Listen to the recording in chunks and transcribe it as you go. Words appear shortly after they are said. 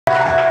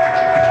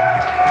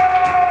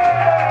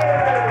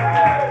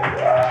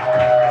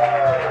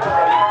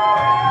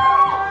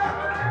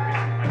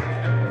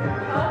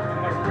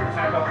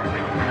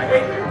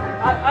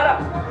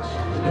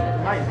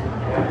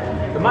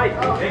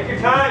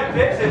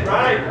it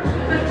right.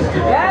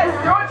 Yes,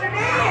 do what you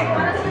need.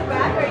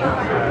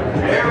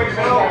 There we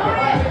go.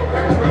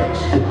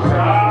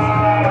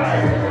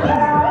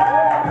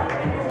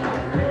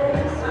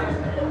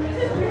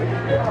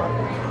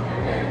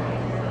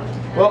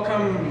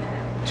 Welcome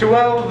to,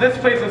 well, this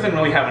place doesn't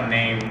really have a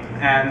name,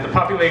 and the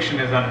population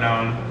is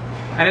unknown.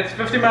 And it's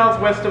 50 miles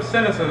west of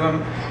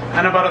cynicism,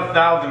 and about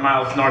 1,000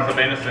 miles north of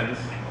innocence.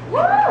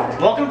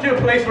 Welcome to a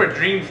place where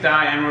dreams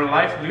die and where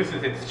life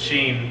loses its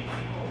sheen.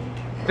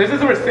 This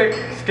is where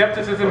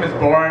skepticism is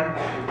born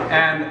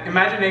and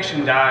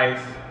imagination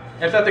dies.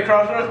 It's at the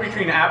crossroads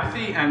between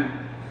apathy and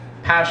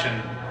passion.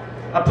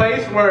 A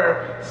place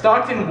where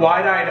stocks in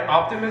wide-eyed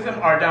optimism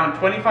are down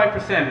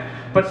 25%,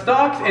 but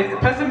stocks in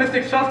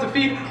pessimistic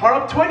self-defeat are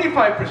up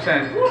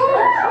 25%.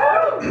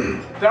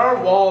 There are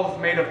walls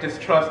made of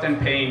distrust and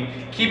pain,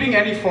 keeping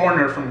any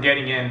foreigner from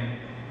getting in.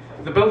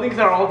 The buildings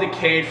are all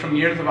decayed from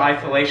years of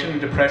isolation and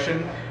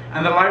depression,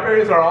 and the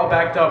libraries are all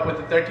backed up with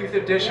the 13th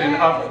edition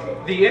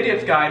of The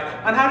Idiot's Guide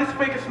on How to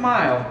Fake a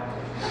Smile.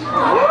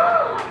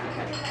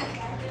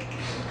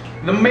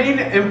 The main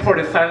import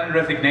is silent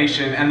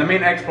resignation, and the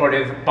main export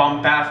is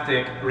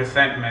bombastic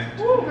resentment.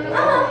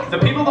 The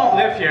people don't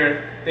live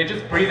here, they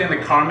just breathe in the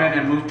Carmen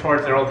and move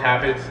towards their old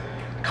habits,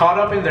 caught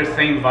up in their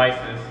same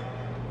vices.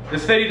 The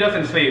city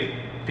doesn't sleep,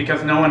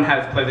 because no one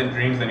has pleasant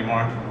dreams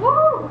anymore.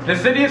 The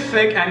city is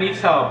sick and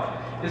needs help.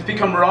 It's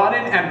become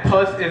rotten and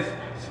pus is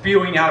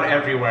spewing out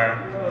everywhere.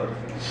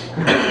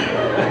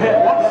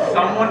 Once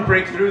someone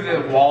breaks through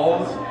the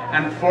walls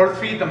and force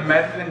feed the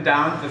medicine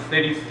down the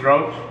city's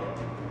throat,